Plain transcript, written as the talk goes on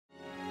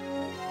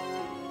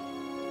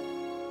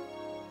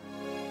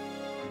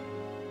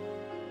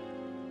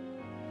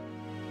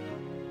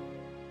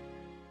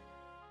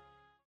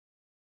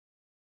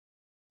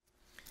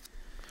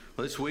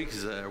This week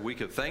is a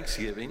week of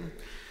Thanksgiving.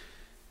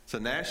 It's a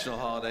national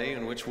holiday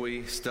in which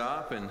we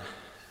stop and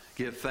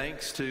give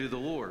thanks to the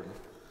Lord.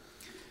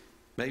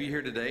 Maybe you're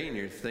here today and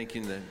you're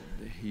thinking that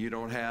you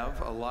don't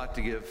have a lot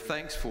to give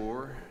thanks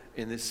for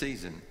in this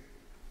season.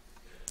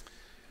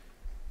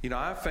 You know,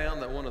 I've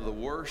found that one of the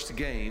worst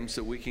games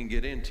that we can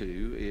get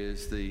into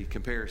is the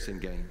comparison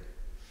game.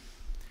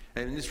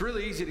 And it's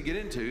really easy to get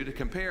into, to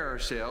compare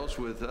ourselves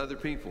with other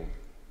people.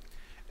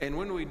 And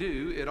when we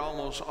do, it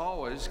almost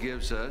always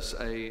gives us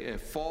a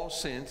false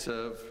sense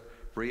of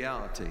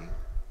reality.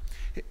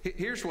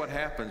 Here's what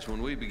happens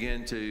when we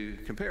begin to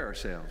compare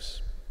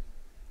ourselves.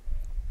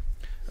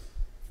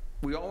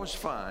 We always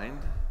find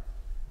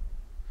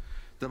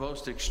the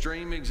most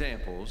extreme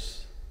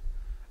examples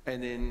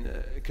and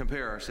then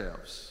compare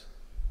ourselves.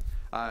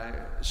 I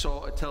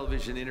saw a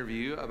television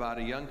interview about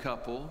a young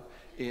couple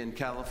in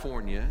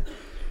California,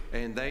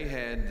 and they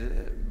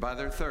had, by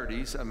their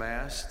 30s,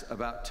 amassed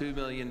about $2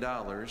 million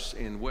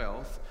in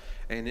wealth.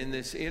 And in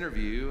this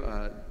interview,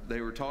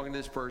 they were talking to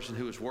this person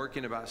who was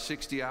working about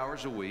 60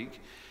 hours a week.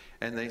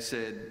 And they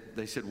said,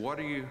 what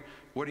are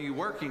you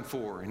working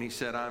for? And he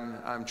said,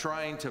 I'm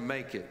trying to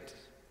make it.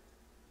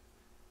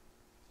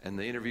 And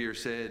the interviewer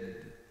said,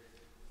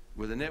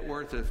 with a net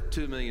worth of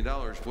 $2 million,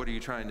 what are you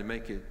trying to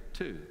make it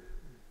to?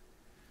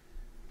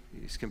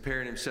 He's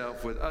comparing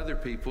himself with other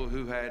people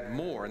who had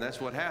more. And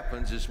that's what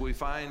happens is we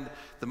find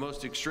the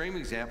most extreme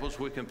examples.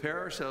 We compare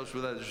ourselves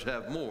with others who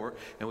have more,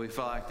 and we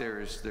feel like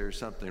there's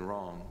something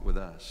wrong with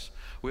us.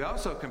 We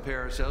also compare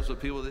ourselves with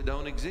people that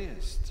don't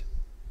exist.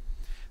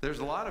 There's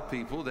a lot of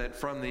people that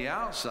from the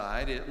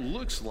outside, it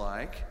looks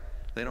like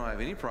they don't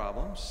have any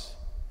problems,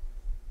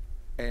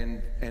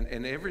 and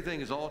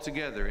everything is all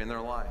together in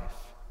their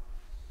life.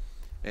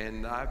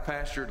 And I've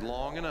pastored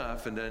long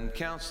enough and done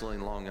counseling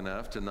long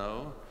enough to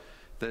know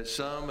that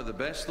some of the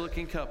best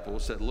looking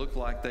couples that look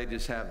like they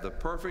just have the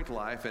perfect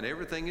life and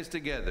everything is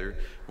together,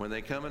 when they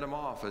come into my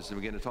office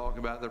and begin to talk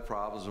about their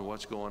problems and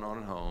what's going on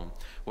at home,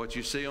 what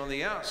you see on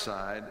the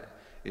outside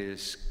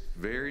is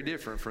very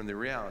different from the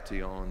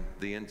reality on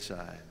the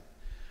inside.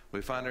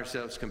 We find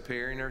ourselves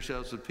comparing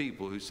ourselves with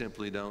people who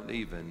simply don't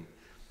even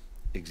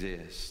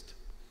exist.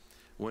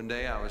 One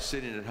day I was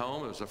sitting at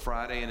home. It was a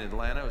Friday in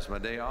Atlanta. It was my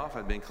day off.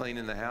 I'd been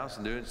cleaning the house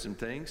and doing some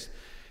things,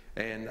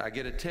 and I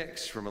get a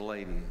text from a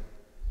lady.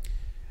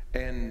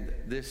 And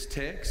this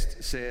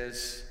text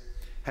says,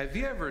 have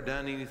you ever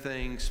done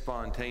anything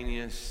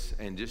spontaneous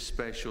and just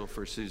special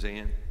for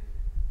Suzanne?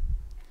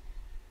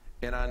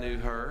 And I knew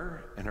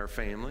her and her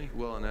family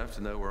well enough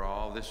to know where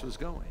all this was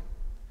going.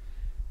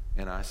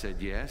 And I said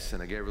yes,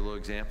 and I gave her a little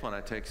example, and I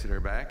texted her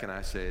back, and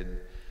I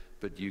said,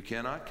 but you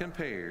cannot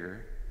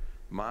compare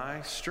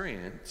my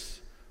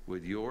strengths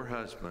with your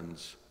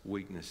husband's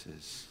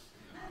weaknesses.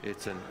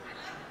 It's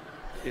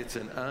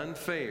an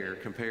unfair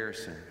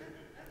comparison.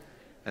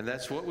 And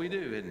that's what we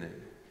do, isn't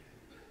it?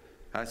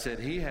 I said,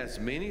 he has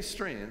many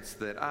strengths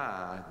that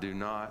I do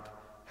not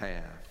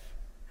have.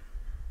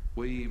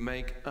 We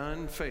make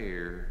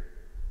unfair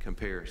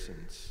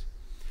comparisons.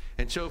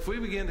 And so if we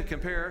begin to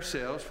compare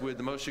ourselves with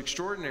the most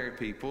extraordinary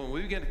people, and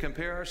we begin to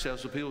compare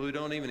ourselves with people who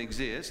don't even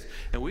exist,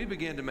 and we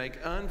begin to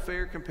make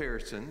unfair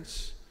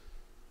comparisons,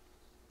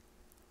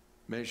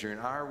 measuring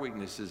our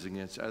weaknesses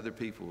against other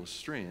people's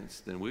strengths,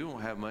 then we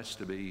won't have much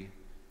to be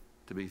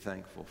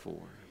thankful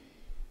for.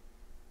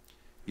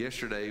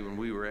 Yesterday, when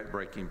we were at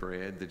Breaking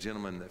Bread, the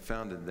gentleman that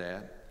founded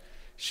that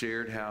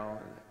shared how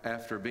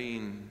after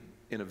being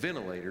in a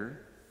ventilator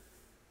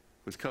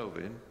with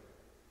COVID,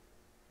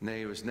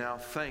 he was now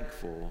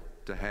thankful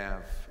to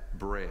have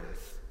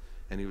breath,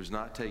 and he was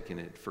not taking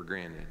it for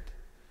granted.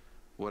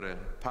 What a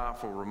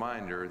powerful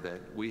reminder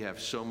that we have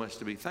so much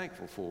to be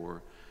thankful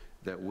for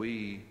that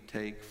we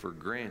take for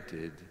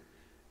granted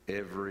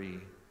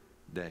every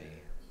day.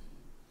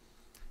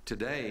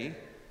 Today,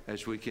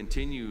 as we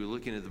continue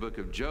looking at the book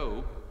of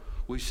Job,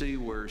 we see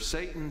where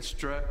Satan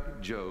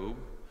struck Job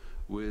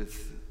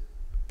with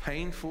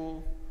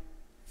painful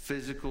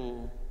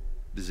physical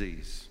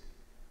disease.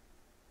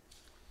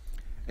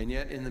 And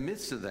yet in the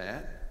midst of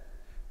that,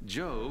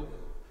 Job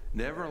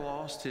never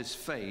lost his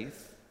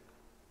faith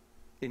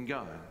in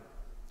God.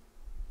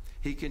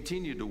 He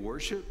continued to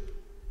worship,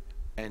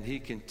 and he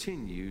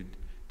continued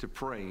to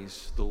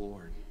praise the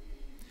Lord.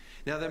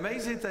 Now, the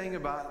amazing thing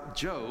about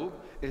Job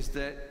is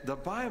that the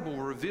Bible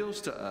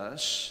reveals to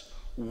us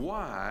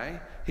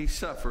why he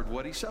suffered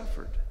what he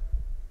suffered.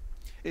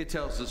 It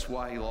tells us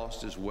why he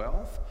lost his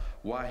wealth,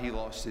 why he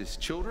lost his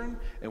children,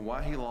 and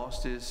why he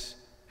lost his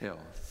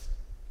health.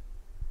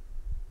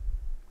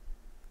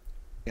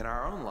 In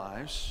our own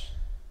lives,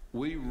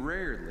 we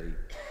rarely,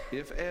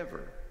 if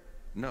ever,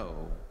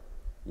 know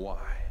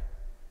why.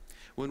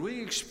 When we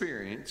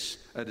experience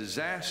a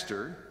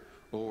disaster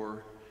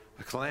or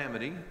a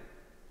calamity,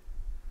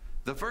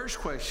 the first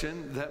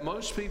question that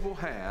most people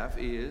have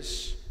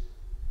is,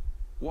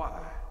 why?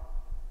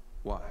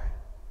 Why?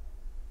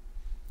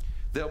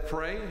 They'll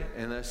pray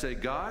and they'll say,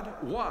 God,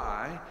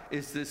 why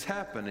is this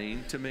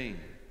happening to me?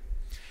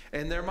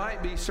 And there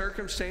might be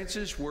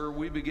circumstances where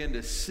we begin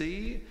to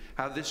see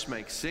how this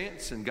makes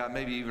sense, and God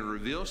maybe even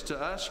reveals to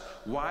us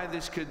why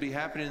this could be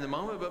happening in the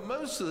moment. But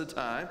most of the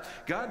time,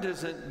 God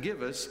doesn't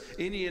give us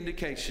any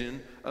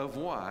indication of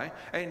why.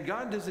 And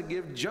God doesn't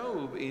give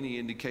Job any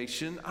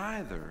indication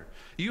either.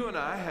 You and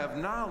I have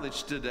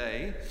knowledge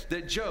today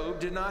that Job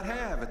did not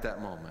have at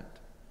that moment.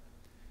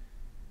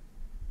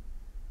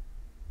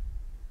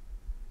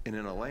 And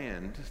in a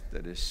land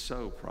that is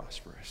so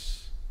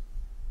prosperous,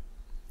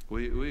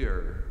 we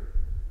are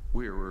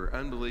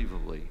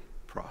unbelievably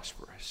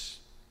prosperous.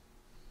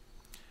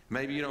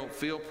 Maybe you don't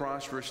feel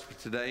prosperous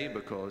today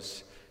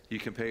because you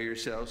compare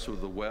yourselves with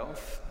the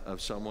wealth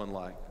of someone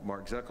like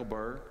Mark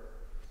Zuckerberg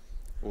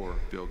or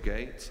Bill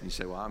Gates, and you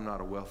say, well, I'm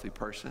not a wealthy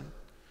person.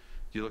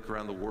 You look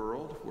around the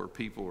world where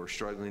people are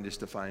struggling just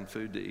to find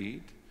food to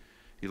eat.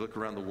 You look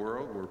around the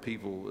world where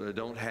people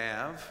don't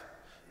have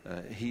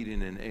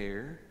heating and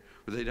air,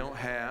 where they don't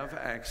have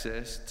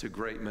access to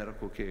great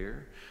medical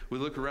care. We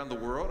look around the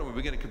world and we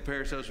begin to compare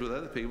ourselves with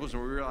other people, and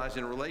we realize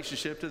in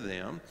relationship to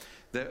them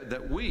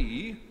that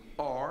we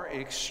are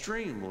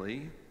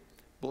extremely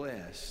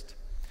blessed.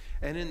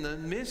 And in the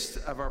midst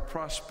of our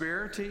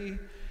prosperity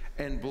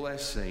and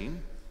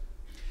blessing,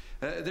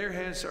 there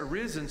has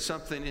arisen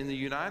something in the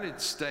United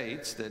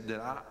States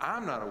that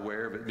I'm not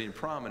aware of it being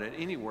prominent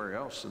anywhere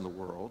else in the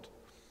world.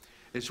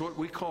 It's what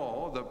we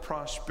call the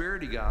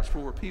prosperity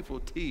gospel, where people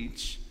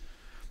teach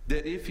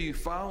that if you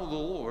follow the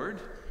Lord,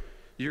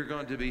 you're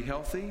going to be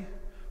healthy,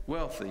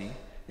 wealthy,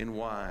 and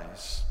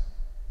wise.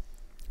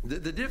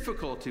 The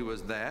difficulty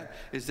is that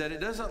it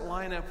doesn't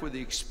line up with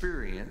the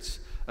experience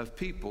of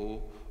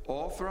people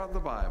all throughout the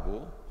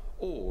Bible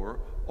or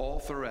all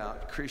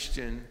throughout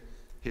Christian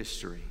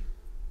history.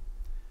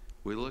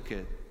 We look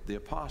at the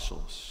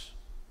apostles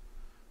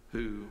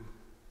who,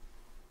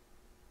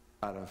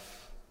 out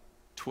of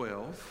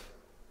 12,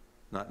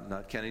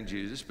 not counting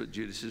Judas, but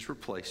Judas's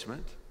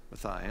replacement,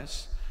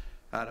 Matthias,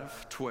 out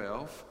of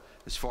 12,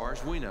 as far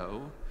as we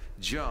know,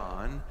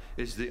 John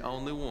is the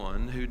only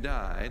one who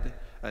died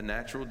a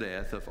natural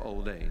death of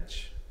old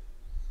age.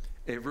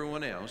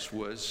 Everyone else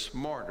was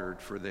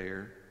martyred for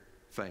their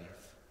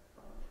faith.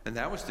 And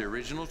that was the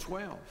original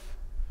 12.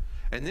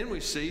 And then we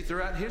see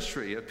throughout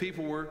history of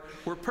people were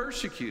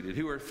persecuted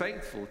who were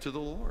faithful to the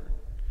Lord.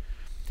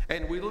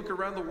 And we look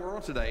around the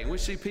world today and we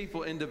see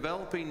people in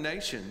developing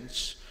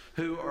nations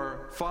who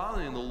are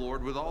following the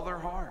Lord with all their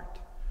heart.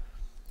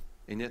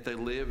 And yet they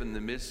live in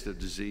the midst of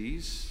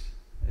disease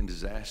and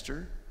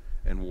disaster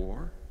and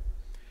war.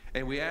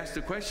 And we ask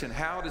the question,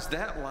 how does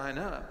that line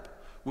up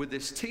with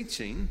this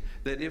teaching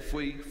that if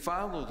we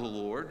follow the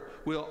Lord,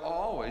 we'll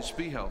always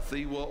be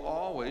healthy, we'll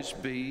always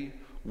be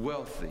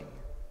wealthy?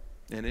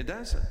 And it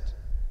doesn't.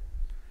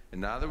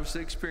 And neither was the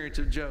experience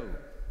of Job.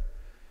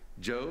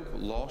 Job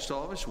lost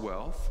all of his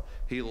wealth.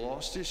 He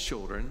lost his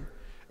children.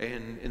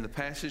 And in the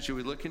passage that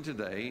we look in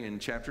today, in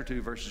chapter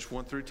 2, verses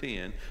 1 through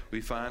 10,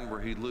 we find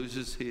where he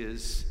loses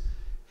his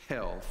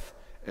health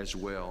as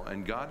well.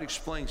 And God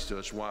explains to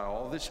us why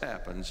all this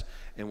happens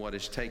and what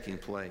is taking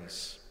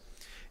place.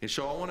 And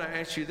so I want to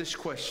ask you this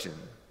question.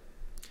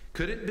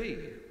 Could it be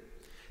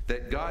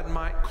that God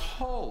might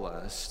call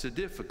us to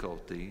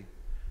difficulty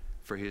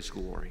for his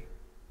glory?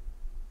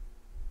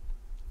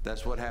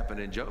 That's what happened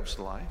in Job's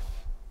life.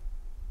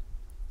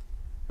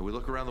 And we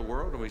look around the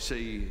world and we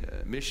see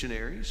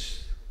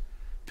missionaries,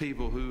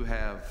 people who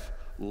have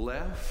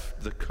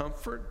left the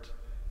comfort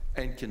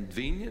and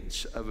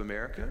convenience of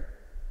America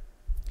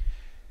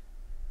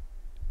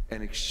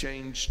and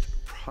exchanged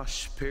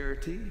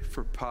prosperity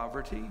for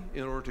poverty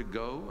in order to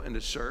go and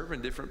to serve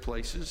in different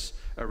places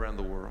around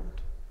the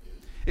world.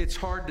 It's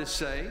hard to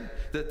say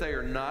that they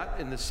are not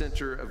in the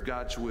center of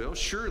God's will.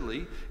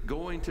 Surely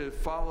going to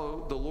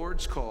follow the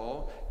Lord's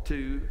call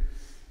to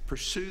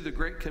pursue the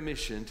Great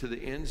Commission to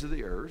the ends of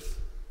the earth,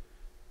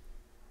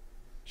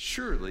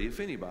 surely if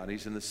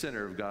anybody's in the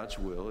center of God's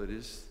will, it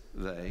is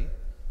they.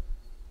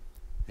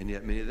 And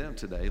yet many of them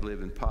today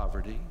live in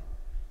poverty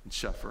and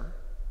suffer.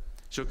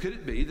 So could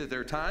it be that there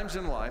are times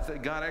in life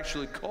that God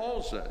actually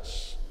calls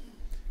us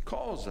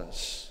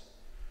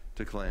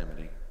to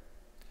calamity?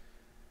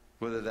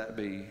 Whether that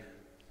be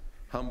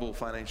humble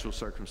financial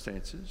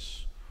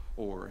circumstances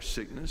or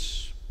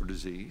sickness or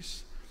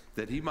disease,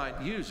 that he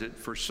might use it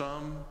for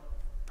some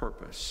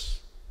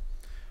purpose.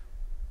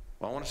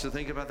 Well, I want us to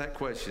think about that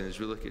question as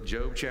we look at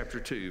Job chapter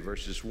 2,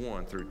 verses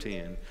 1 through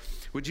 10.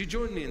 Would you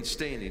join me in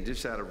standing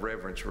just out of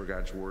reverence for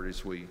God's word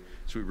as we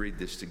read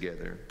this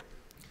together?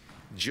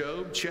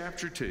 Job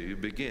chapter 2,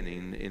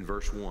 beginning in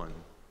verse 1.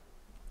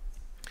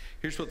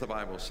 Here's what the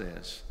Bible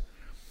says.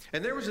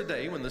 And there was a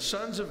day when the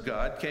sons of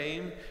God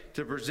came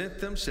to present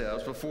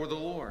themselves before the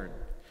Lord.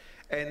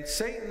 And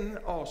Satan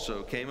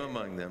also came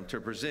among them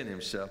to present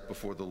himself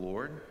before the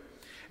Lord.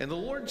 And the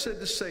Lord said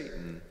to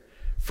Satan,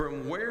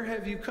 "From where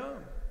have you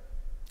come?"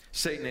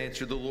 Satan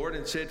answered the Lord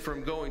and said,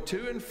 "From going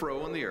to and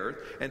fro on the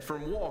earth, and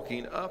from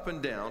walking up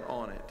and down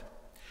on it."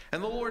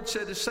 And the Lord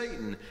said to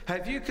Satan,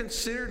 "Have you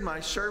considered my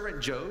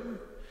servant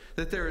Job,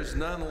 that there is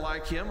none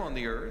like him on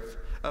the earth,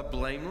 a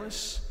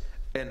blameless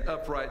an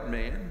upright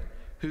man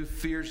who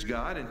fears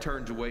God and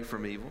turns away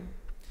from evil.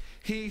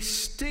 He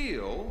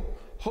still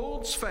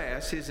holds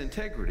fast his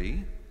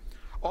integrity,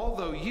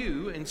 although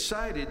you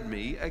incited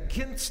me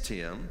against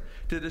him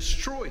to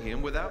destroy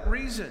him without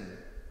reason."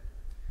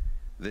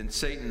 Then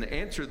Satan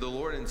answered the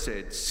Lord and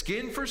said,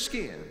 "Skin for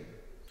skin,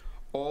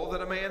 all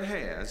that a man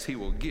has he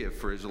will give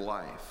for his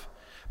life.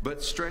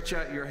 But stretch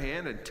out your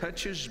hand and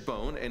touch his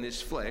bone and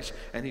his flesh,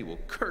 and he will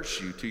curse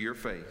you to your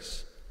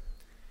face."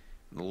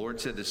 And the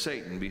Lord said to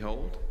Satan,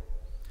 "Behold,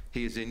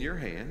 he is in your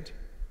hand.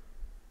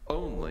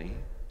 Only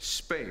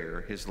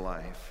spare his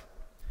life."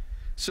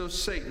 So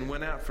Satan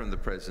went out from the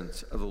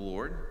presence of the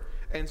Lord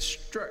and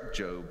struck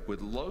Job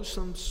with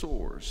loathsome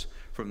sores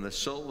from the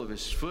sole of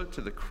his foot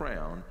to the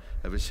crown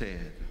of his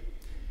head.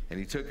 And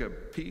he took a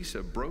piece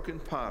of broken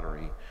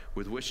pottery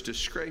with which to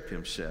scrape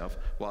himself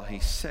while he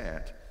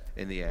sat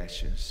in the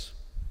ashes.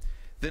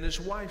 Then his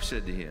wife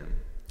said to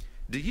him,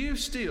 "Do you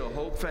still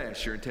hold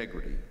fast your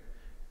integrity?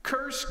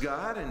 Curse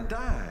God and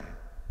die."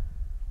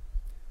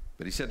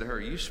 But he said to her,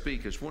 "You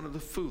speak as one of the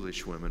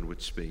foolish women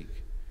would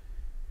speak.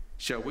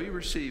 Shall we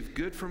receive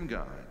good from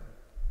God,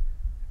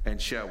 and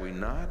shall we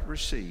not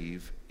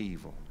receive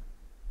evil?"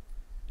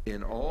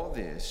 In all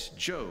this,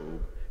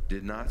 Job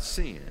did not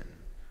sin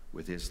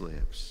with his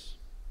lips.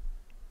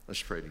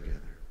 Let's pray together.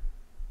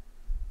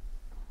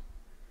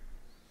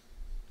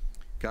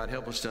 God,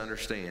 help us to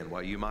understand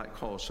why you might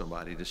cause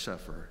somebody to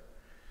suffer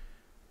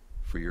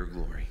for your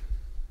glory.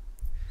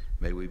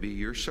 May we be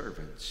your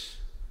servants.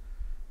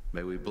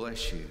 May we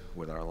bless you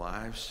with our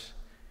lives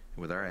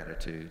and with our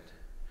attitude.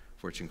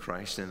 For it's in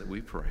Christ's name that we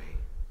pray.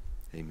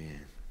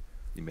 Amen.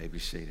 You may be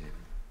seated.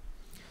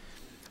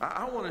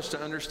 I want us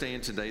to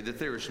understand today that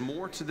there is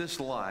more to this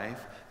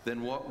life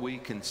than what we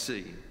can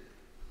see.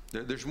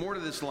 There's more to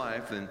this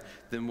life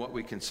than what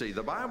we can see.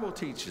 The Bible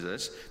teaches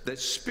us that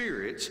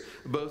spirits,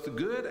 both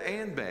good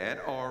and bad,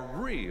 are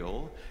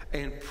real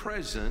and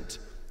present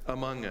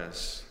among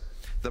us.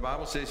 The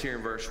Bible says here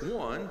in verse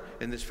 1,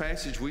 in this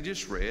passage we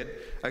just read,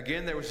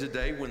 again, there was a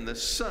day when the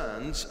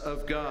sons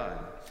of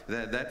God,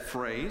 that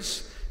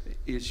phrase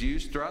is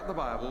used throughout the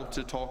Bible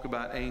to talk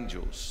about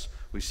angels.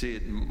 We see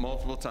it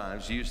multiple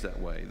times used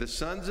that way. The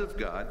sons of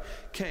God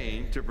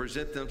came to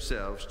present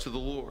themselves to the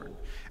Lord.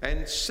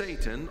 And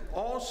Satan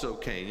also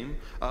came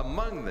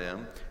among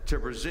them to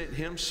present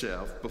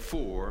himself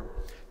before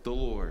the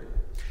Lord.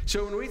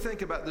 So when we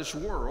think about this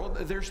world,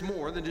 there's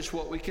more than just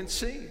what we can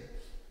see.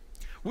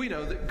 We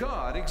know that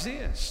God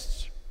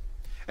exists.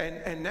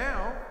 And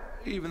now,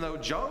 even though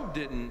Job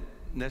didn't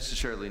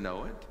necessarily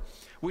know it,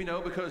 we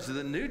know because of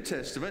the New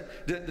Testament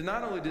that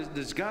not only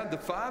does God the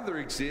Father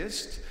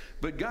exist,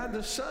 but God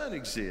the Son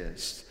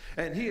exists.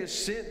 And he has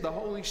sent the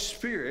Holy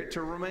Spirit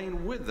to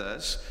remain with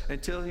us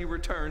until he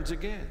returns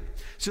again.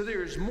 So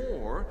there is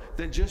more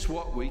than just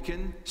what we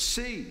can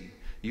see.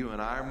 You and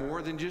I are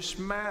more than just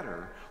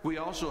matter. We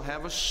also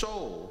have a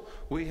soul.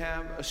 We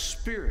have a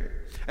spirit.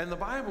 And the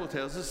Bible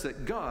tells us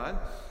that God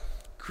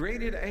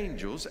created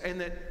angels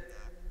and that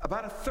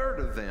about a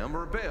third of them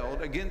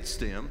rebelled against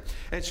him.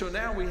 And so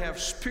now we have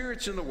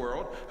spirits in the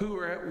world who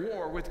are at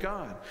war with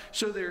God.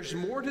 So there's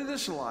more to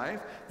this life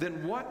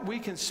than what we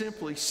can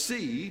simply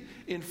see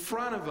in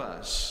front of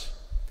us.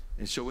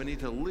 And so we need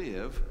to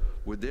live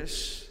with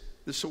this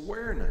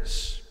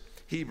awareness.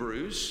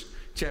 Hebrews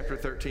chapter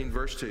 13,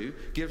 verse 2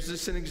 gives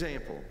us an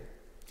example.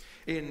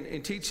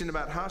 In teaching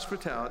about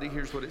hospitality,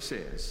 here's what it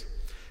says.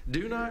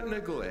 "Do not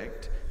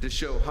neglect to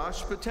show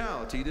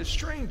hospitality to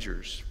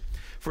strangers,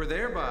 for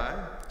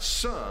thereby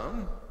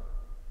some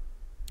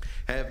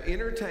have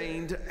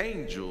entertained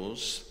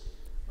angels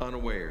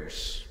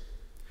unawares."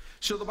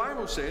 So the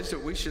Bible says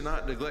that we should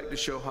not neglect to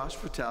show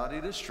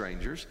hospitality to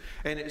strangers.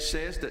 And it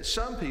says that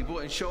some people,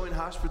 in showing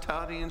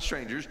hospitality in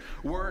strangers,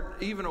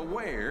 weren't even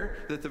aware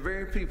that the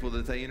very people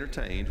that they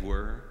entertained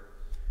were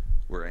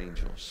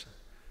angels.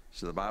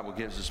 So the Bible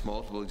gives us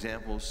multiple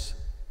examples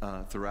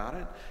throughout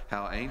it,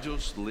 how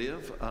angels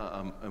live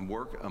and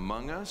work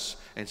among us,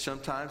 and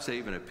sometimes they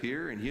even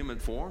appear in human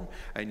form,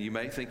 and you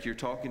may think you're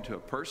talking to a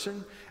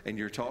person and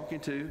you're talking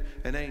to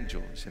an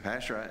angel. You say,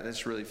 "Pastor,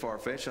 that's really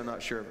far-fetched. I'm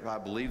not sure if I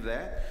believe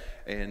that."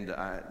 And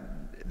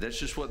that's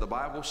just what the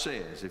Bible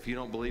says. If you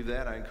don't believe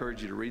that, I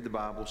encourage you to read the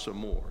Bible some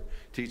more.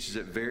 It teaches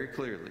it very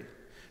clearly.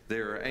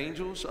 There are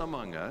angels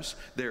among us.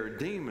 There are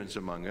demons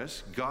among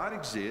us. God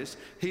exists.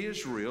 He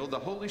is real. The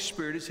Holy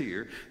Spirit is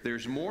here.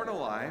 There's more to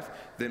life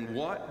than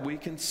what we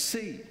can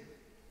see.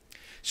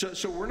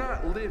 So we're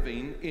not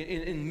living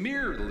in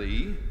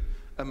merely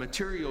a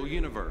material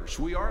universe.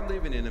 We are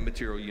living in a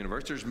material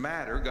universe. There's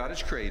matter God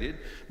has created,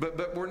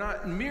 but we're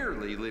not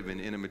merely living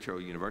in a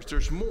material universe.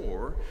 There's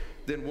more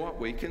than what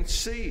we can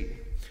see.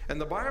 And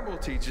the Bible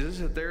teaches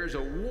that there's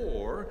a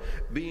war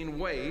being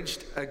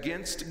waged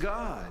against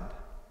God.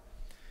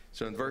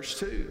 So in verse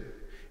 2,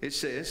 it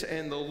says,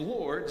 "And the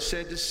Lord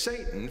said to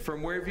Satan,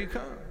 'From where have you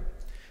come?'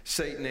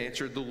 Satan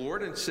answered the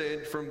Lord and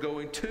said, 'From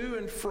going to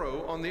and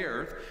fro on the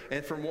earth,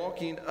 and from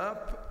walking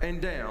up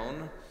and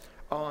down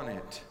on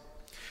it.'"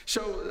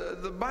 So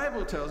the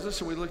Bible tells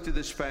us, and we looked at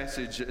this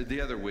passage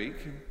the other week,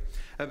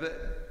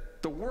 that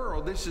the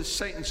world, this is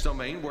Satan's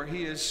domain where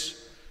he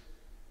is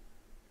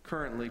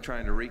currently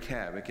trying to wreak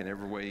havoc in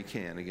every way he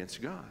can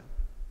against God.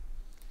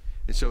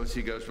 And so as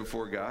he goes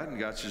before God, and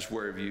God says, from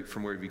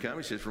where have you come?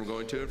 He says, from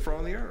going to and fro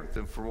on the earth,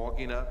 and from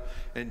walking up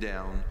and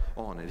down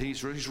on it.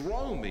 He's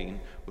roaming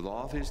with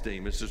all of his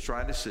demons to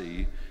try to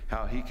see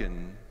how he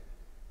can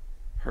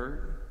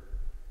hurt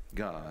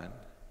God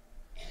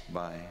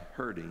by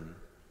hurting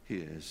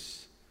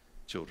his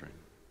children.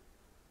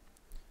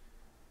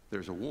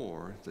 There's a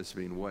war that's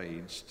being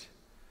waged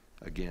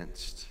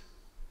against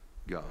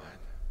God.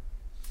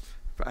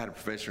 I had a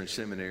professor in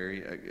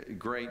seminary, a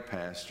great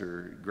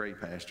pastor,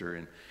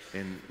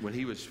 and when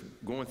he was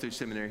going through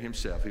seminary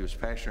himself, he was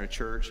pastoring a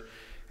church,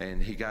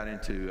 and he got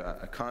into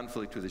a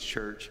conflict with his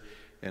church,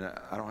 and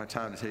I don't have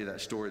time to tell you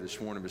that story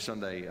this morning, but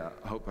someday I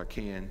hope I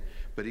can.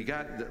 But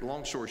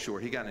long story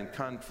short, he got in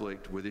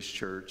conflict with his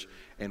church,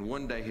 and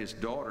one day his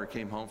daughter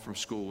came home from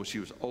school. When she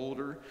was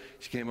older,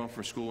 she came home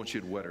from school and she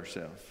had wet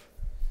herself.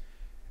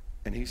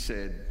 And he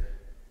said,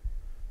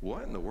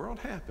 "What in the world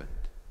happened?"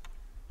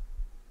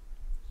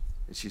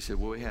 And she said,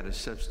 "Well, we had a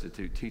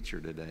substitute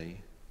teacher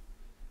today,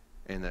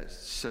 and that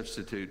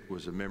substitute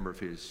was a member of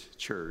his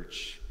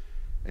church,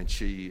 and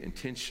she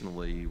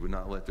intentionally would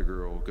not let the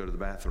girl go to the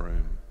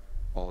bathroom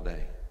all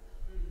day.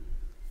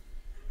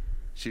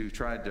 She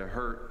tried to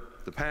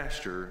hurt the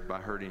pastor by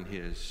hurting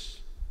his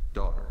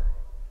daughter."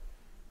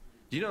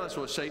 Do you know that's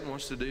what Satan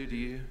wants to do to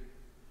you?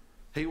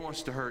 He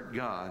wants to hurt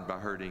God by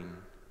hurting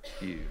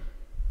you.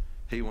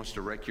 He wants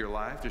to wreck your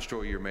life,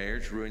 destroy your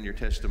marriage, ruin your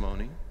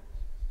testimony.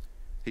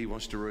 He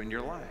wants to ruin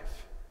your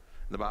life.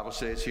 The Bible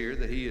says here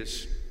that he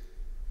is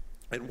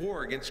at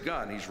war against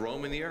God, and he's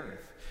roaming the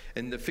earth.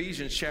 In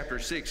Ephesians chapter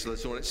 6,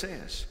 listen what it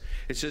says.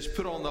 It says,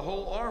 "Put on the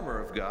whole armor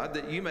of God,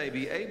 that you may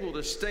be able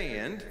to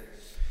stand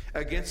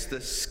against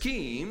the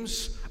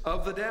schemes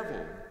of the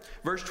devil."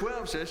 Verse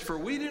 12 says, "For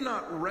we do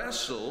not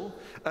wrestle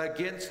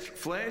against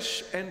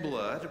flesh and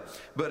blood,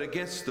 but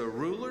against the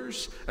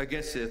rulers,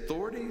 against the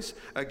authorities,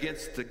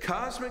 against the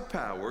cosmic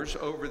powers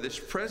over this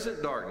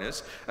present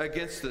darkness,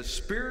 against the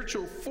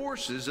spiritual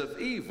forces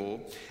of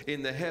evil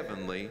in the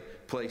heavenly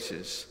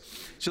places."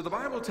 So the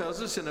Bible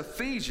tells us in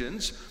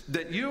Ephesians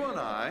that you and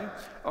I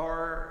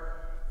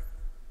are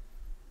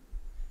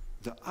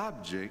the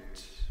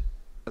object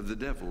of the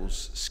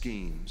devil's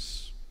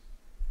schemes.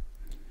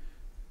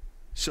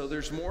 So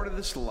there's more to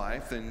this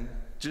life than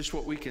just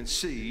what we can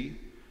see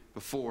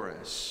before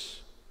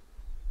us.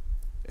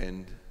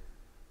 And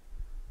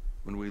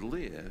when we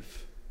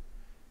live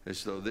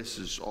as though this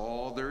is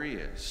all there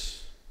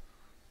is,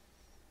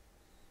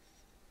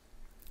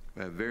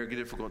 we have a very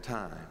difficult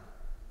time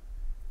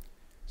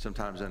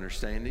sometimes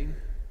understanding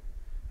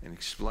and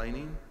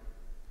explaining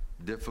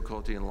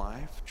difficulty in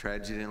life,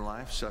 tragedy in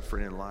life,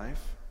 suffering in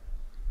life.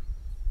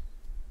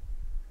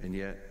 And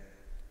yet,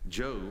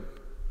 Job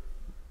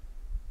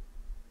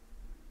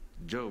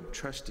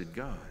trusted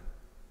God.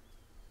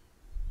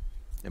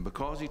 And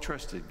because he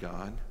trusted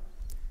God,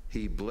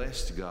 he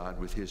blessed God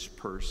with his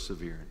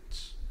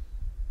perseverance.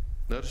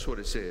 Notice what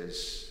it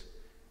says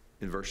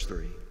in verse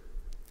 3.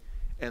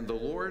 "And the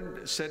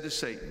Lord said to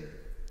Satan,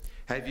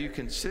 Have you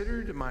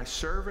considered my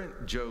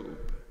servant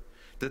Job,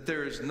 that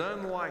there is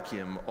none like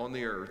him on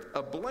the earth,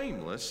 a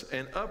blameless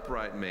and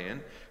upright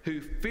man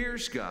who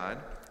fears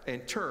God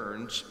and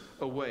turns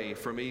away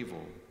from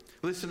evil?"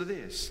 Listen to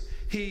this.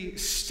 "He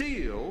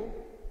still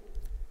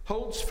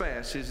holds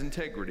fast his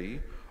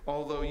integrity,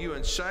 although you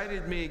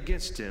incited me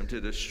against him to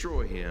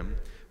destroy him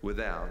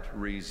without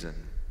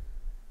reason."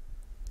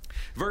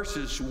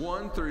 Verses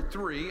 1 through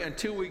 3,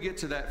 until we get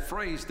to that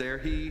phrase there,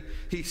 he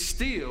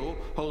still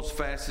holds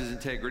fast his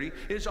integrity,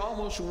 is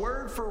almost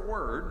word for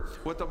word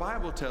what the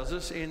Bible tells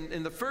us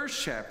in the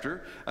first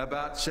chapter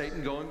about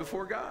Satan going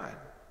before God.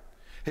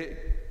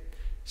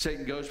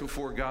 Satan goes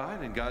before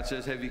God, and God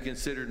says, "Have you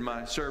considered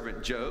my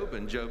servant Job?"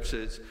 And Job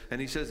says, and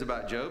he says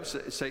about Job,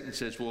 Satan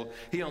says, "Well,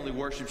 he only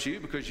worships you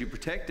because you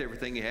protect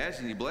everything he has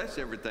and you bless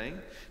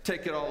everything.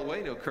 Take it all away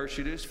and he'll curse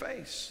you to his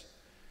face."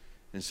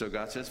 And so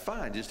God says,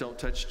 "Fine, just don't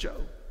touch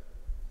Job."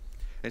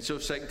 And so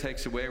Satan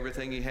takes away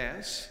everything he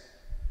has,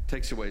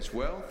 takes away his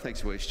wealth,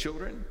 takes away his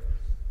children.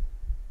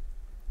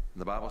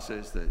 And the Bible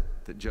says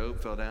that Job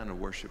fell down and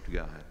worshiped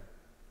God.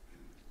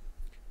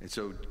 And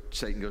so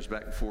Satan goes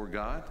back before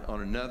God.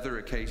 On another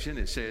occasion,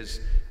 it says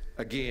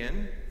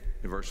again,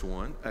 in verse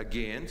 1,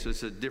 again, so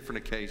it's a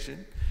different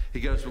occasion.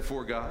 He goes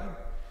before God.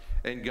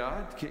 And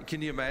God,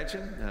 can you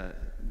imagine?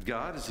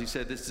 God, as he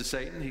said this to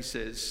Satan, he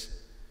says,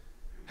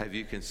 "Have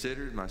you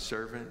considered my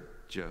servant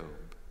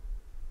Job?"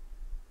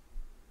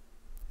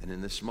 And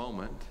in this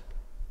moment,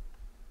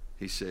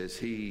 he says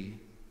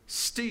he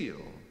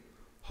still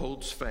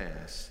holds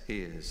fast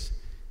his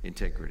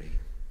integrity.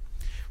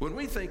 When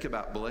we think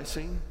about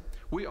blessing,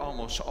 we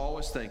almost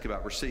always think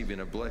about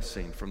receiving a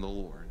blessing from the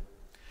Lord.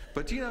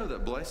 But do you know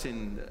that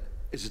blessing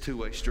is a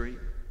two-way street?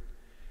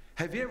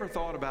 Have you ever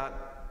thought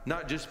about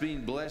not just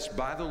being blessed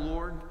by the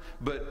Lord,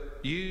 but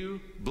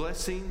you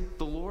blessing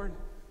the Lord?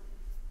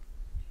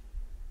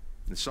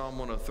 In Psalm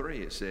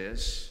 103 it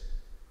says,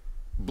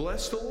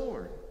 "Bless the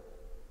Lord,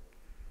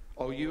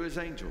 O you his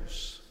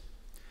angels,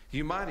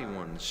 you mighty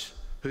ones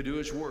who do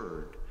his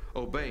word,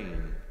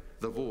 obeying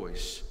the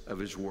voice of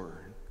his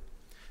word.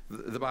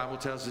 The Bible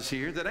tells us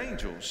here that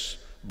angels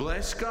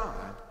bless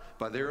God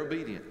by their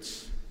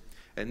obedience.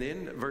 And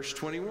then verse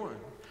 21,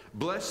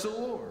 bless the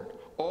Lord,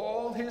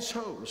 all his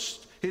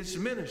hosts, his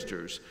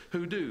ministers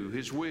who do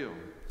his will.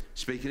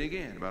 Speaking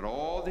again about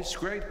all this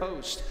great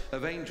host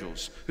of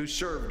angels who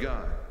serve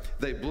God.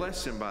 They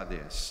bless him by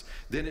this.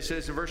 Then it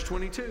says in verse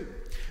 22,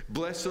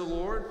 bless the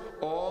Lord,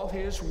 all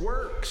his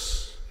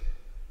works.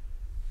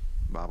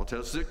 The Bible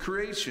tells us that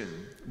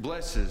creation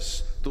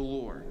blesses the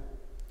Lord.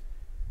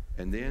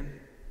 And then,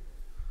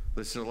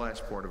 listen to the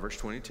last part of verse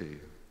 22.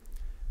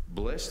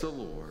 Bless the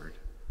Lord,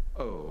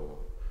 O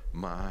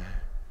my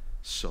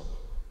soul.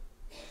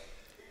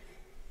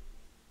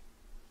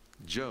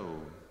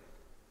 Job,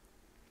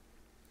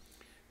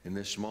 in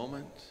this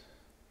moment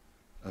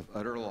of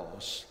utter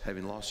loss,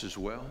 having lost his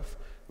wealth,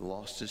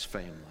 lost his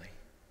family,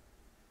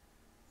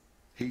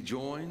 he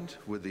joined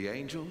with the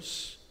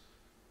angels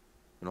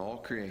and all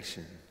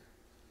creation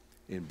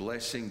in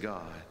blessing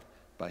God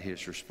by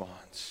his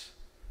response.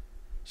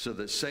 So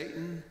that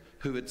Satan,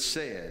 who had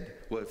said,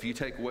 well, if you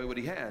take away what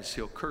he has,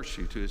 he'll curse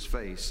you to his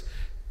face.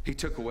 He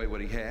took away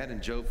what he had,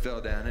 and Job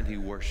fell down and he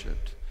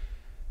worshiped.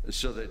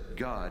 So that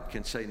God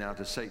can say now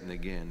to Satan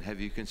again, have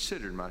you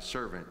considered my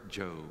servant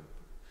Job?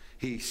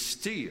 He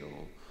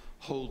still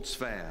holds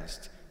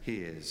fast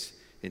his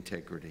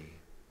integrity.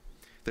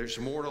 There's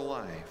more to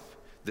life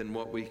than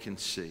what we can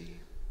see.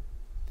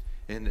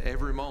 In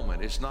every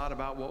moment, it's not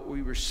about what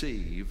we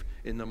receive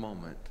in the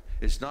moment.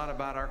 It's not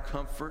about our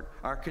comfort,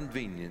 our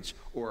convenience,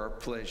 or our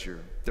pleasure.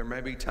 There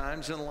may be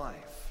times in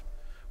life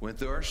when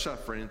through our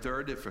suffering and through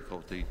our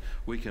difficulty,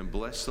 we can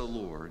bless the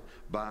Lord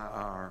by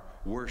our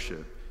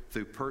worship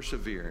through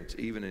perseverance,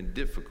 even in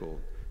difficult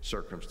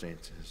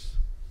circumstances.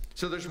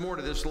 So there's more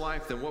to this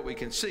life than what we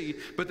can see,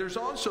 but there's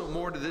also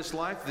more to this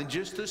life than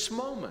just this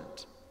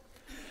moment.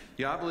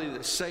 Yeah, I believe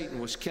that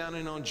Satan was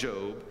counting on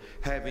Job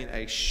having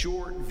a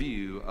short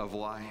view of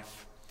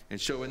life.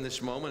 And so in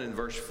this moment, in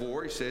verse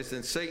 4, he says,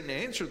 then Satan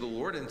answered the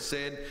Lord and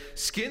said,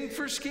 skin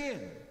for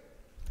skin.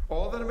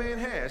 All that a man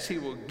has, he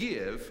will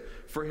give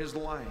for his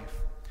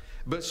life.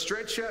 But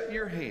stretch out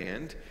your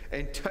hand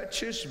and touch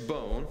his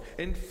bone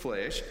and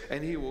flesh,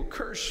 and he will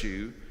curse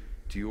you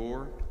to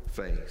your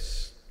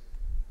face.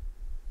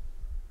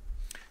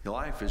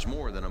 Life is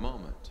more than a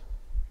moment.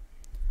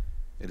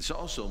 It's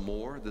also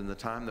more than the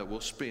time that we'll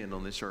spend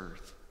on this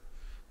earth.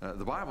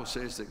 The Bible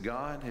says that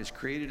God has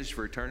created us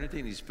for eternity,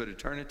 and he's put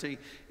eternity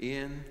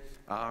in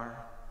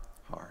our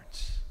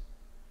hearts.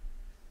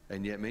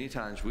 And yet many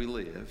times we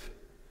live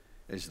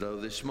as though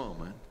this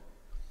moment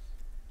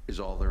is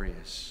all there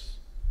is.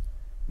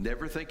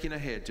 Never thinking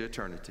ahead to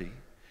eternity,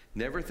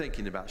 never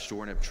thinking about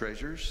storing up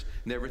treasures,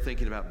 never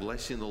thinking about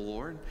blessing the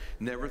Lord,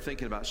 never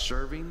thinking about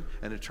serving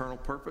an eternal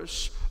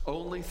purpose,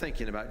 only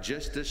thinking about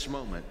just this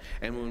moment.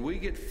 And when we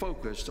get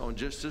focused on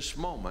just this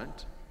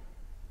moment,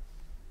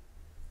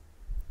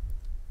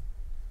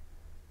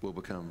 we'll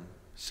become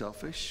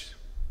selfish,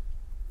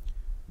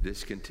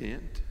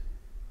 discontent,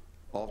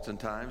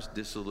 oftentimes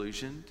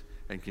disillusioned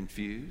and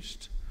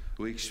confused.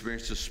 We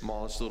experience the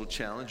smallest little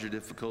challenge or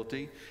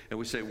difficulty, and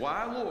we say,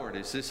 why, Lord,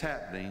 is this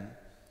happening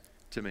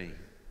to me?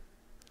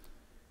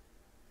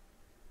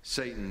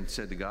 Satan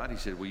said to God, he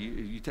said, well,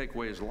 you take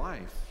away his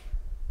life,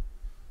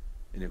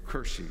 and he'll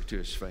curse you to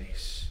his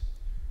face.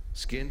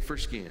 Skin for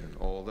skin,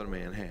 all that a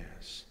man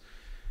has.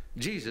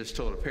 Jesus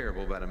told a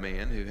parable about a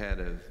man who had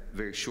a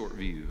very short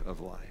view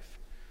of life.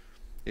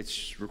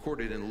 It's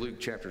recorded in Luke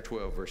chapter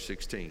 12, verse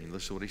 16.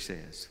 Listen to what he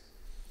says.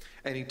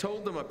 And he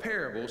told them a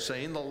parable,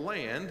 saying, the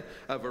land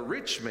of a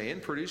rich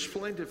man produced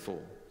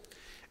plentiful.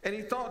 And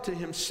he thought to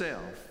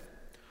himself,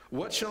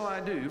 what shall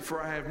I do,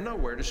 for I have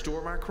nowhere to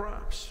store my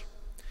crops?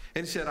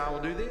 And he said, I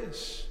will do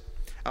this.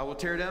 I will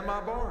tear down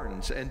my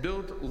barns and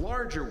build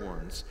larger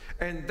ones,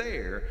 and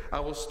there I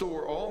will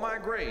store all my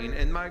grain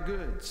and my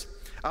goods.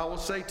 I will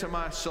say to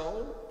my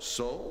soul,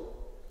 soul,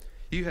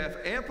 you have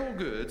ample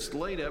goods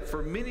laid up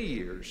for many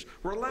years.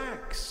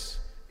 Relax,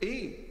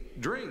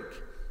 eat, drink,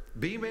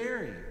 be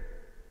merry.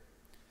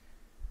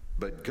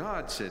 But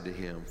God said to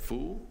him,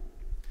 fool,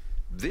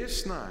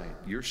 this night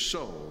your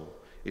soul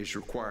is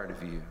required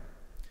of you.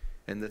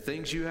 And the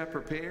things you have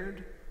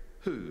prepared,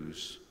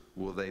 whose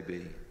will they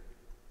be?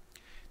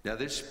 Now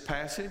this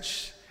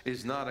passage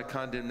is not a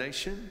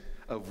condemnation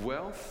of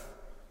wealth,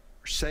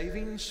 or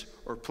savings,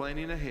 or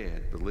planning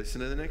ahead. But listen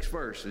to the next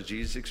verse as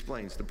Jesus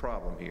explains the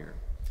problem here.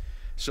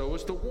 So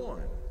is the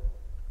one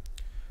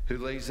who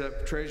lays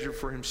up treasure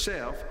for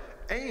himself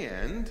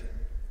and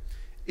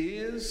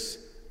is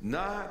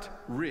not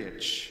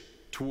rich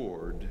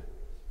toward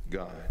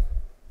God.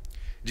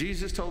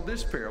 Jesus told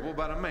this parable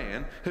about a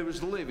man who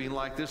was living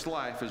like this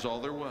life is all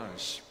there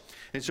was.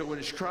 And so when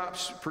his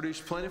crops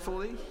produced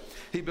plentifully,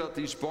 he built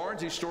these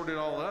barns, he stored it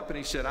all up, and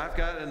he said, I've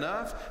got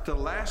enough to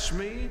last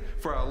me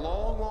for a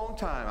long, long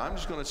time. I'm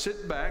just going to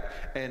sit back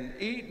and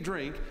eat,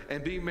 drink,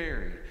 and be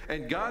merry.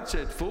 And God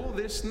said, fool,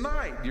 this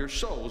night your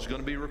soul is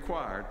going to be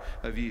required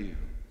of you.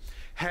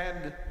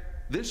 Had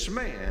this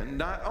man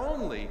not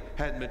only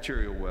had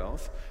material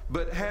wealth,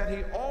 but had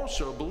he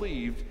also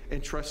believed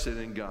and trusted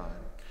in God.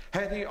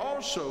 Had he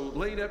also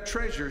laid up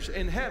treasures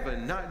in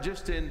heaven, not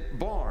just in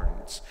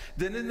barns,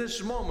 then in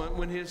this moment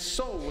when his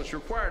soul was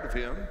required of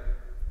him,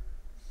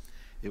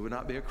 it would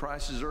not be a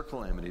crisis or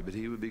calamity, but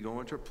he would be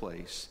going to a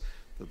place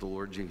that the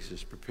Lord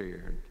Jesus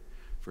prepared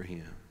for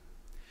him.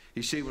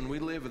 You see, when we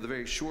live with a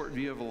very short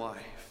view of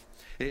life,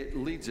 it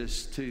leads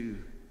us to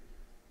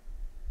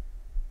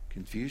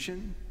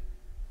confusion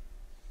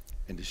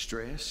and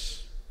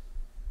distress.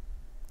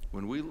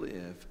 When we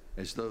live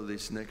as though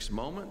this next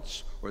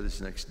moments or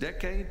this next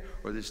decade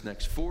or this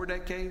next 4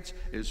 decades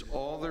is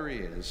all there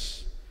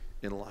is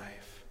in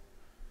life.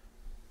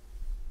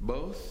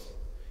 Both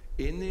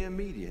in the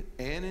immediate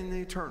and in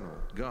the eternal,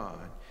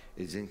 God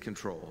is in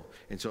control.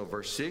 And so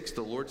verse 6,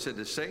 the Lord said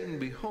to Satan,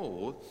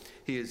 behold,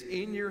 he is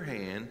in your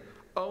hand,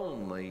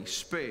 only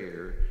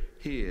spare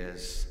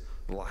his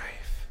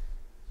life.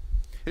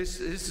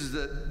 This is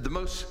the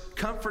most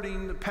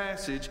comforting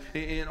passage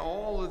in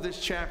all of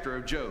this chapter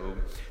of Job,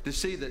 to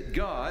see that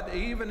God,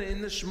 even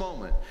in this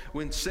moment,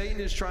 when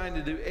Satan is trying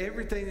to do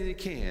everything that he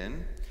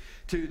can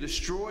to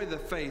destroy the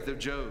faith of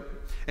Job,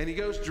 and he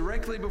goes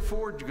directly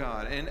before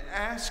God and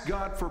asks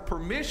God for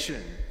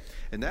permission.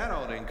 And that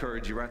ought to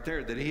encourage you right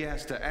there, that he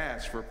has to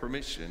ask for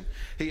permission.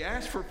 He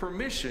asked for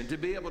permission to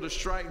be able to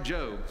strike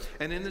Job.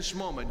 And in this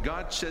moment,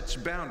 God sets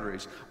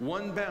boundaries,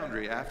 one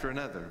boundary after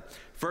another.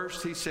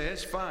 First, he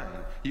says, fine,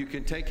 you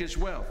can take his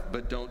wealth,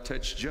 but don't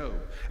touch Job.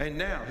 And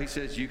now he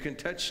says, you can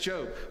touch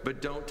Job,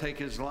 but don't take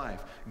his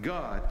life.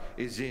 God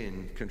is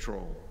in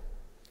control.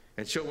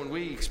 And so when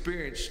we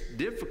experience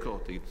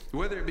difficulty,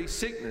 whether it be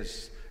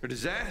sickness or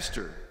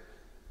disaster,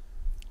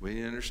 we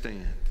need to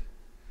understand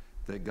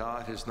that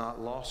God has not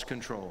lost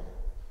control.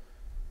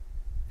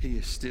 He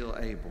is still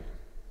able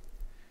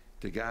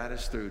to guide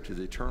us through to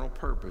the eternal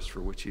purpose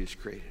for which he has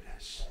created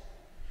us.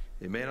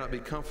 It may not be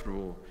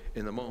comfortable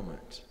in the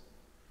moment,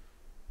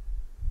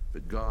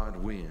 but God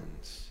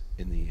wins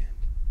in the end.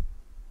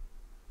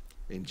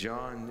 In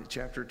John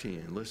chapter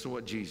 10, listen to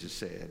what Jesus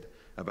said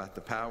about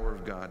the power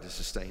of God to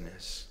sustain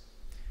us.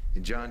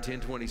 In John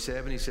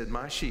 10:27, he said,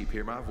 my sheep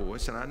hear my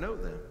voice, and I know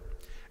them,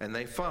 and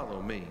they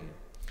follow me.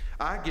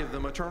 I give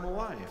them eternal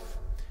life,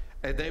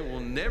 and they will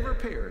never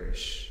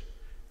perish.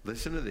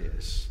 Listen to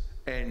this.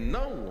 And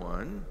no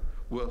one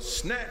will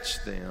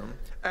snatch them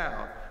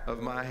out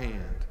of my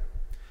hand.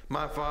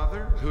 My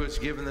Father, who has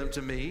given them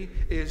to me,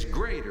 is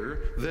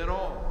greater than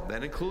all.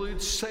 That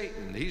includes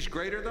Satan. He's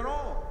greater than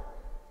all.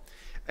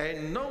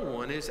 And no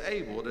one is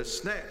able to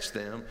snatch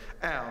them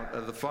out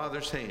of the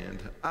Father's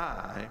hand.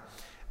 I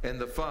and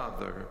the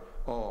Father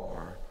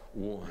are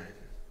one.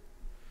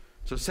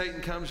 So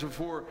Satan comes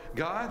before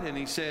God and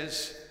he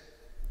says,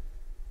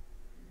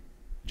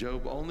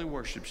 Job only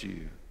worships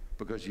you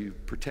because you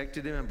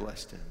protected him and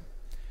blessed him.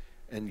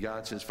 And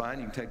God says, fine,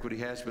 you can take what he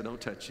has, but don't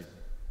touch him.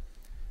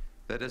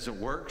 That doesn't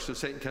work. So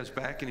Satan comes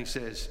back and he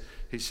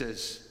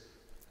says,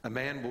 a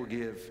man will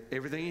give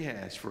everything he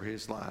has for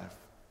his life.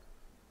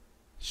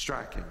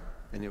 Strike him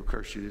and he'll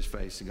curse you to his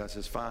face. And God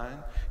says, fine,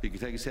 you can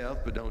take his health,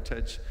 but don't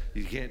touch,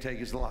 you can't take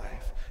his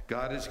life.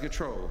 God is in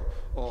control,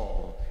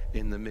 all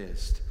in the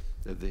midst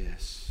of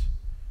this.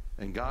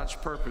 And God's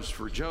purpose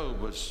for Job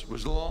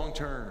was long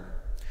term.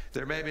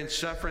 There may have been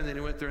suffering that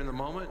he went through in the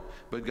moment,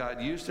 but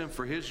God used him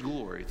for his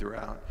glory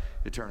throughout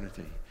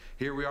eternity.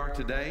 Here we are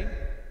today,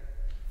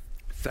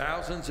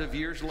 thousands of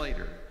years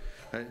later.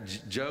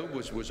 Job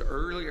was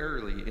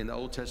early in the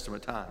Old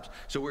Testament times.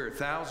 So we're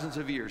thousands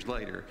of years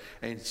later,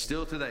 and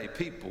still today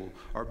people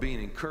are being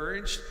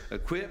encouraged,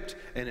 equipped,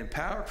 and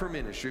empowered for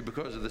ministry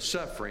because of the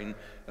suffering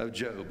of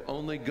Job.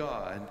 Only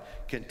God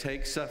can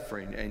take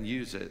suffering and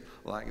use it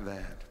like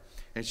that.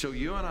 And so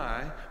you and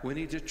I, we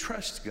need to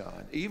trust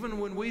God, even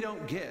when we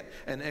don't get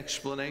an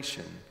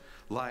explanation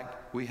like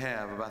we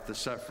have about the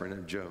suffering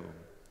of Job.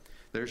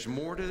 There's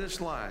more to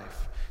this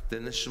life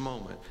than this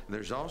moment.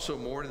 There's also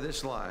more to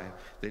this life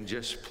than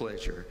just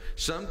pleasure.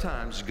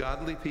 Sometimes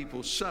godly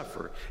people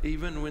suffer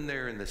even when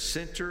they're in the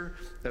center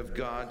of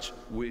God's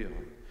will.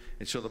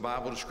 And so the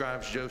Bible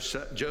describes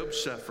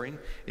Job's suffering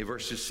in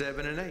verses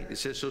 7 and 8. It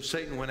says, so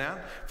Satan went out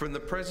from the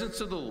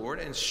presence of the Lord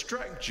and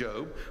struck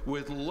Job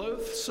with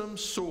loathsome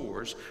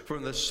sores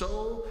from the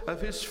sole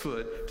of his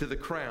foot to the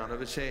crown of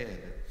his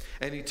head.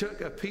 And he took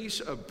a piece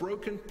of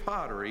broken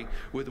pottery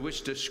with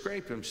which to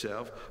scrape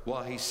himself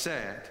while he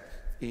sat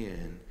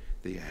in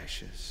the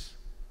ashes.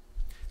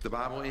 The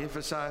Bible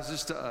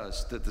emphasizes to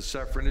us that the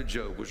suffering of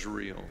Job was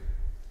real.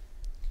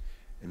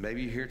 And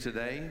maybe you're here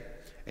today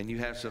and you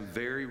have some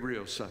very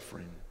real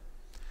suffering.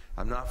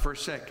 I'm not for a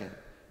second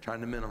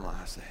trying to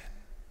minimize that.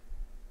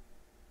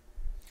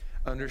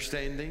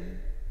 Understanding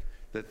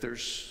that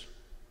there's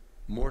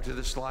more to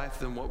this life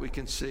than what we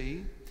can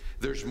see.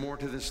 There's more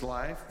to this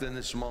life than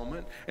this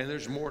moment, and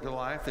there's more to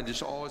life than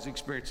just always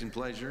experiencing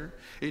pleasure.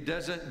 It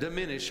doesn't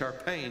diminish our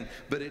pain,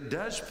 but it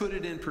does put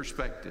it in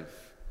perspective.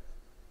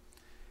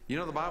 You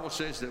know, the Bible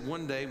says that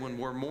one day when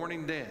we're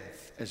mourning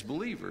death as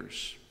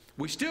believers,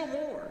 we still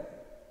mourn,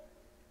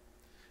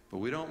 but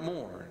we don't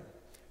mourn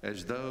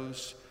as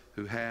those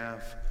who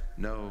have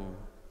no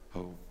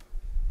hope.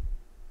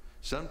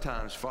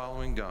 Sometimes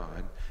following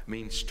God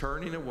means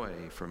turning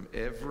away from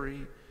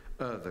every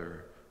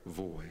other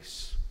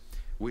voice.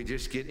 We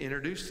just get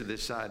introduced to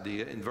this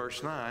idea in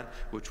verse 9,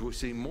 which we'll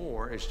see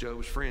more as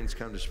Job's friends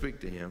come to speak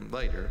to him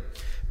later.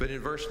 But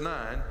in verse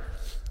 9,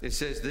 it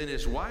says, "Then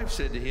his wife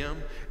said to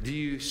him, 'Do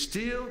you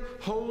still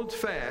hold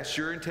fast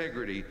your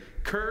integrity?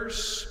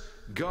 Curse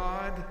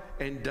God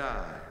and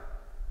die.'"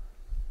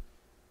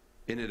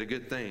 Isn't it a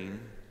good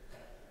thing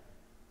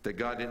that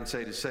God didn't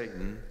say to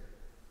Satan,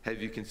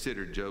 "Have you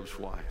considered Job's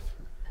wife?"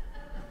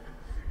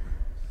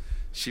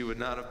 She would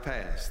not have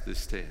passed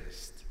this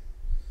test.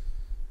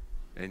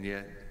 And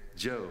yet,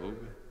 Job,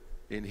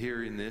 in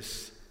hearing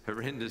this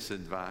horrendous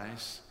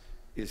advice,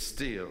 is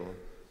still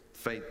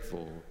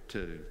faithful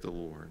to the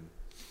Lord.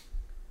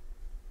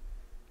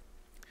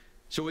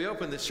 So we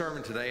open this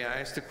sermon today. I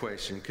asked the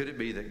question, could it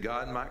be that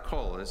God might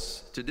call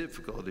us to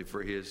difficulty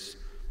for his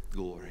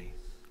glory?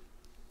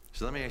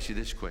 So let me ask you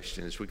this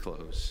question as we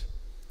close.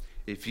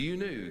 If you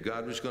knew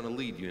God was going to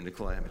lead you into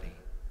calamity,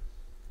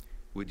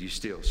 would you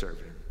still serve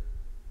him?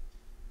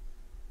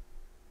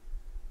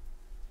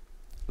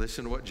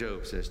 Listen to what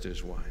Job says to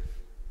his wife.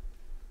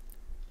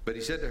 But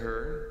he said to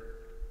her,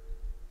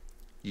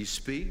 "You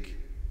speak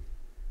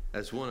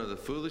as one of the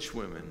foolish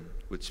women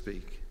would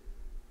speak.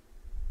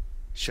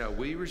 Shall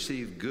we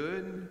receive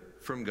good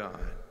from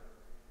God,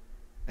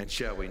 and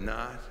shall we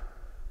not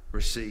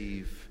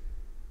receive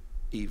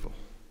evil?"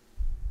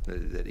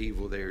 That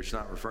evil there is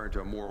not referring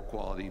to a moral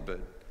quality, but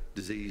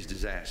disease,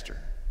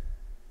 disaster.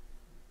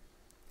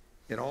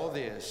 In all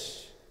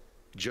this,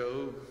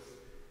 Job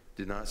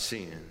did not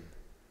sin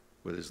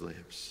with his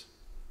lips.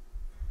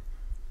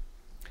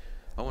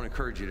 I want to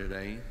encourage you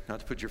today not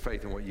to put your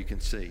faith in what you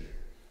can see.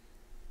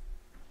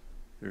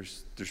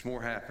 There's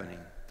more happening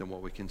than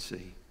what we can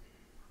see.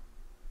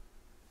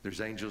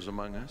 There's angels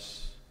among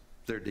us.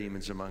 There are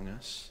demons among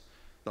us.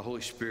 The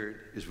Holy Spirit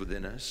is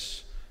within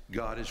us.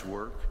 God is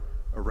work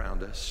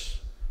around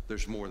us.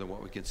 There's more than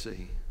what we can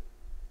see.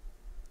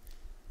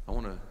 I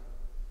want to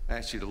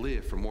ask you to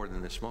live for more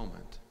than this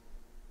moment.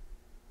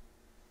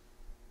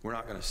 We're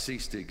not going to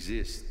cease to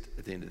exist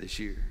at the end of this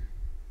year,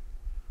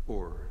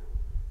 or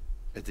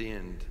at the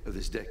end of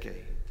this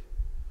decade,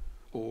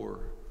 or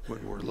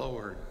when we're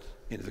lowered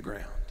into the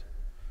ground.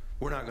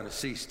 We're not going to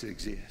cease to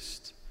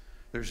exist.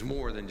 There's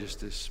more than just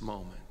this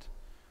moment.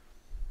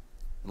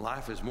 And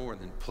life is more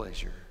than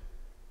pleasure.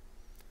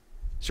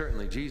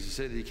 Certainly, Jesus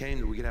said that he came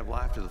that we could have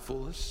life to the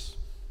fullest.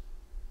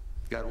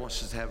 God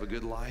wants us to have a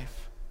good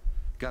life.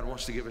 God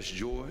wants to give us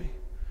joy.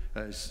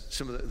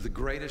 Some of the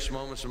greatest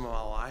moments of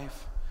my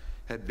life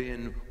had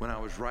been when I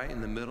was right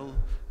in the middle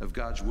of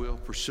God's will,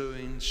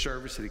 pursuing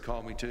service that he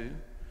called me to.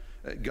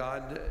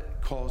 God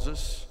calls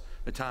us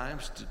at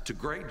times to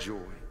great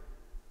joy.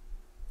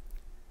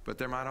 But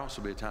there might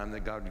also be a time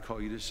that God would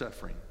call you to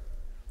suffering,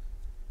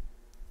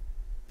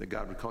 that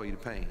God would call you to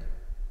pain.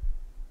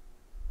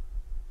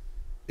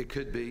 It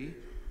could be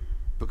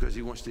because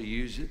he wants to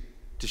use it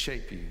to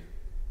shape you.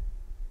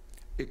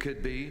 It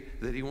could be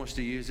that he wants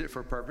to use it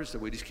for a purpose that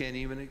we just can't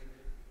even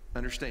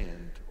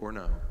understand or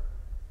know.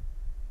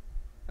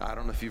 I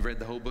don't know if you've read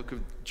the whole book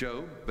of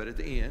Job, but at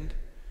the end,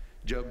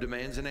 Job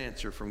demands an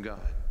answer from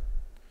God.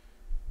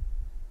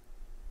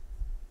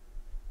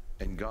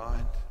 And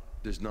God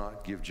does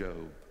not give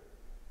Job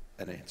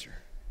an answer.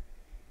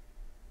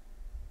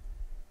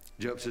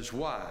 Job says,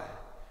 "Why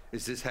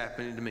is this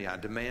happening to me? I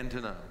demand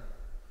to know."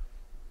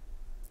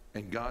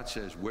 And God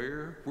says,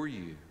 "Where were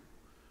you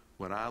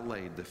when I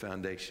laid the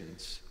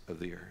foundations of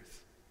the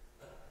earth?"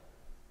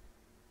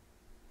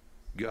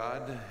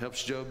 God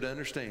helps Job to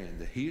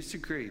understand that he is the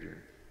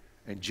creator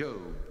and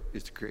Job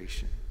is the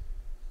creation.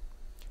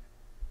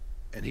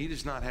 And he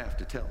does not have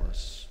to tell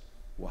us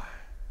why.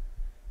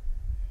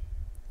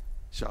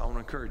 So I want to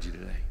encourage you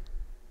today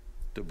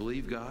to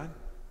believe God,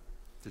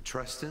 to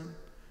trust him,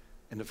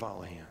 and to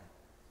follow him,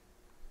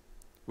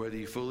 whether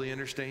you fully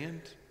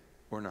understand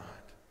or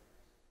not.